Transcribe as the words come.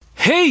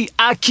Hey,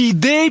 aquí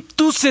Dave,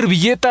 tu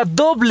servilleta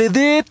doble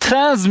D,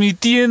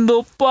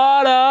 transmitiendo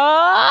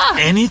para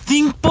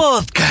Anything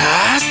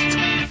Podcast.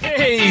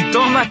 Hey,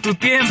 toma tu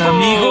tiempo,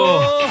 amigo.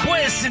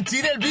 ¿Puedes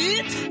sentir el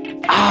beat?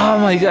 Oh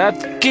my god,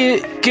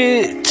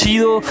 qué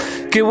chido,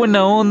 qué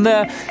buena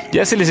onda.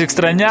 Ya se les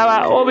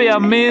extrañaba,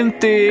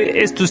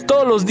 obviamente. Esto es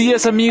todos los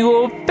días,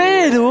 amigo,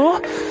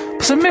 pero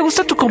pues a mí me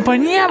gusta tu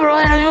compañía,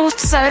 brother. A mí me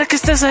gusta saber que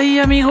estás ahí,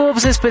 amigo.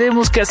 Pues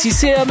esperemos que así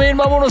sea, men.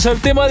 Vámonos al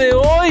tema de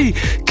hoy,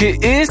 que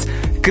es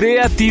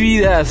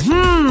creatividad.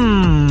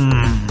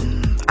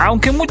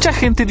 Aunque mucha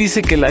gente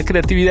dice que la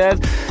creatividad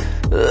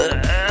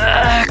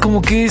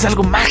como que es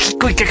algo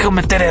mágico y que hay que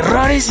cometer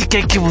errores y que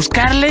hay que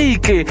buscarle y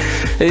que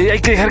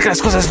hay que dejar que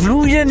las cosas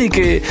fluyan y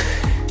que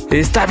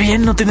está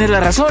bien no tener la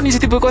razón y ese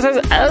tipo de cosas.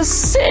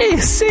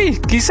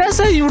 Sí, quizás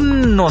hay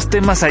unos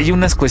temas, hay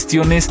unas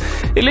cuestiones.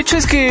 El hecho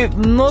es que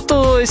no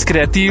todo es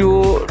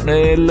creativo.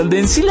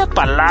 En sí la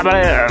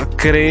palabra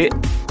de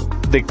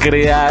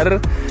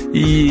crear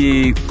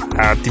y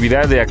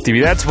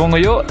actividad, supongo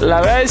yo,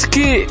 la verdad es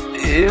que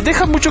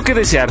deja mucho que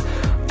desear.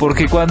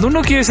 Porque cuando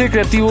uno quiere ser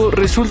creativo,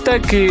 resulta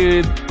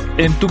que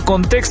en tu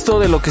contexto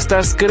de lo que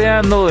estás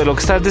creando, de lo que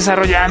estás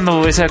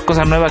desarrollando, esa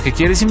cosa nueva que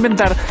quieres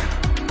inventar,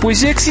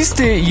 pues ya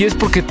existe, y es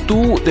porque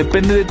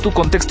depende de tu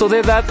contexto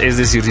de edad. Es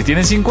decir, si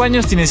tienes 5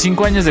 años, tienes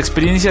 5 años de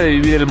experiencia de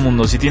vivir el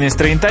mundo. Si tienes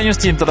 30 años,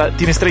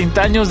 tienes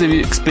 30 años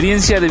de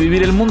experiencia de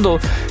vivir el mundo.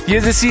 Y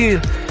es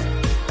decir,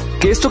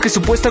 que esto que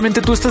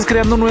supuestamente tú estás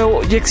creando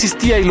nuevo ya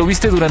existía y lo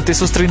viste durante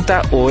esos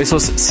 30 o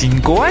esos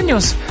 5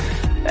 años.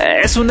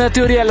 Es una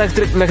teoría. La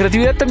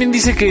creatividad también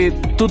dice que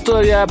tú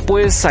todavía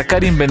puedes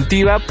sacar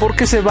inventiva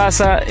porque se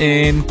basa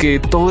en que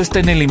todo está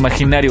en el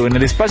imaginario, en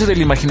el espacio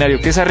del imaginario,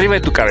 que es arriba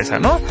de tu cabeza,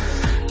 ¿no?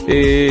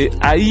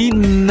 Ahí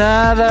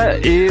nada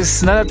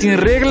tiene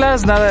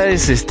reglas, nada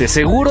es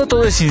seguro,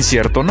 todo es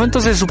incierto, ¿no?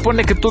 Entonces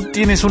supone que tú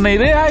tienes una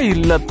idea y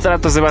la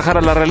tratas de bajar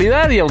a la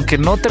realidad, y aunque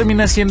no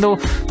termina siendo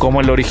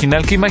como el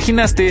original que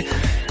imaginaste,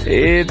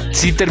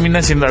 sí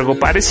termina siendo algo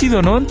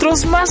parecido, ¿no?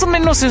 Entonces más o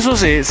menos eso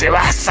se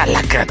basa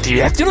la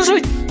creatividad. Yo no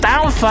soy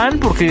tan fan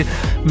porque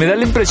me da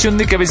la impresión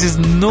de que a veces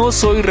no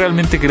soy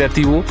realmente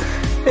creativo,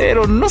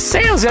 pero no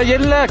sé, o sea, ya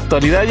en la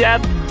actualidad ya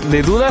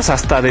le dudas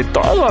hasta de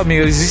todo,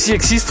 amigo. Dices, si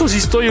existo, si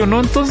estoy o no.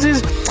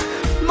 Entonces,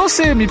 no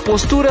sé, mi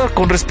postura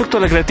con respecto a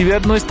la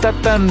creatividad no está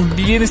tan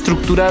bien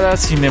estructurada.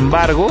 Sin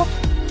embargo,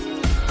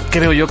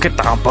 creo yo que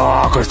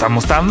tampoco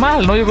estamos tan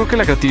mal, ¿no? Yo creo que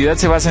la creatividad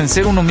se basa en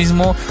ser uno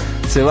mismo,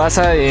 se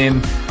basa en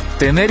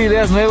tener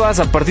ideas nuevas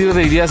a partir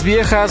de ideas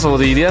viejas o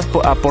de ideas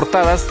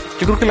aportadas.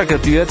 Yo creo que la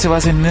creatividad se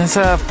basa en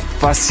esa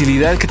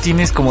facilidad que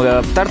tienes como de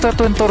adaptarte a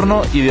tu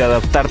entorno y de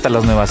adaptarte a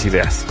las nuevas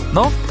ideas,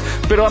 ¿no?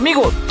 Pero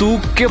amigo,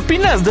 ¿tú qué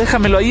opinas?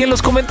 Déjamelo ahí en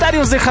los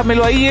comentarios,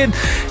 déjamelo ahí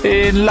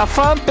en la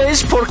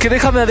fanpage, porque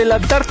déjame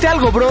adelantarte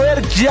algo,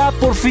 brother. Ya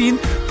por fin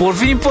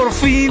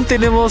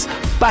tenemos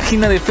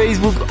página de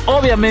Facebook.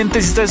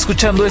 Obviamente, si estás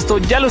escuchando esto,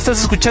 ya lo estás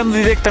escuchando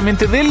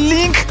directamente del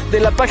link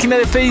de la página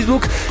de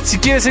Facebook. Si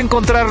quieres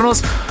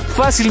encontrarnos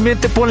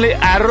fácilmente, ponle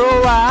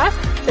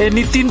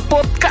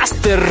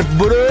 @anythingpodcaster,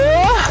 bro,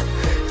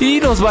 y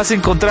nos vas a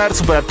encontrar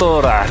súper a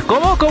todo dar.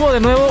 ¿Cómo de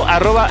nuevo?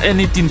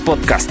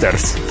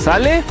 @anythingpodcasters.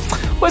 ¿Sale?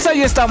 Pues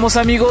ahí estamos,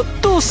 amigo.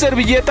 Tu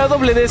servilleta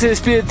doble D se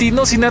despide de ti,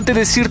 no sin antes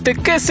decirte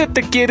que se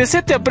te quiere,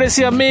 se te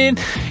aprecia, men.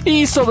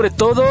 Y sobre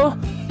todo,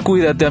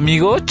 cuídate,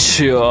 amigo.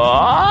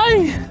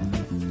 Chai.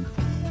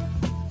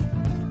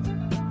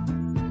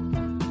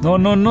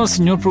 No,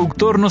 señor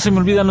productor, no se me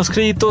olvidan los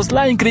créditos.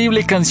 La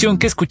increíble canción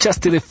que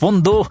escuchaste de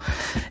fondo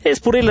es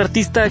por el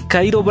artista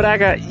Cairo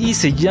Braga y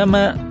se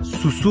llama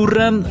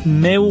Susurran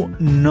Meu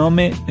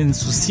Nome en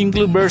su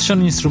single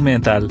version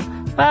instrumental.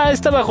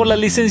 Está bajo la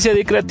licencia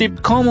de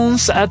Creative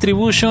Commons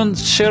Attribution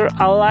Share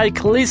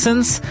Alike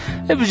License.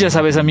 Pues ya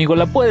sabes, amigo,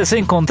 la puedes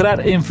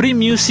encontrar en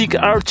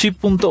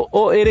freemusicarchive.org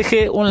o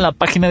en la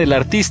página del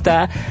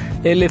artista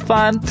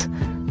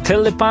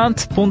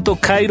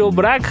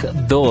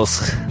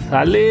telepant.cairobrag2.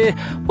 ¿Sale?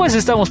 Pues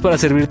estamos para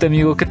servirte,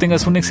 amigo. Que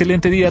tengas un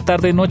excelente día,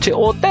 tarde, noche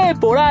o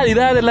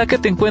temporalidad en la que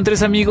te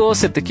encuentres, amigo.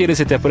 Se te quiere,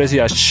 se te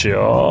aprecia.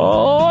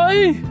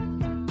 ¡Shoy!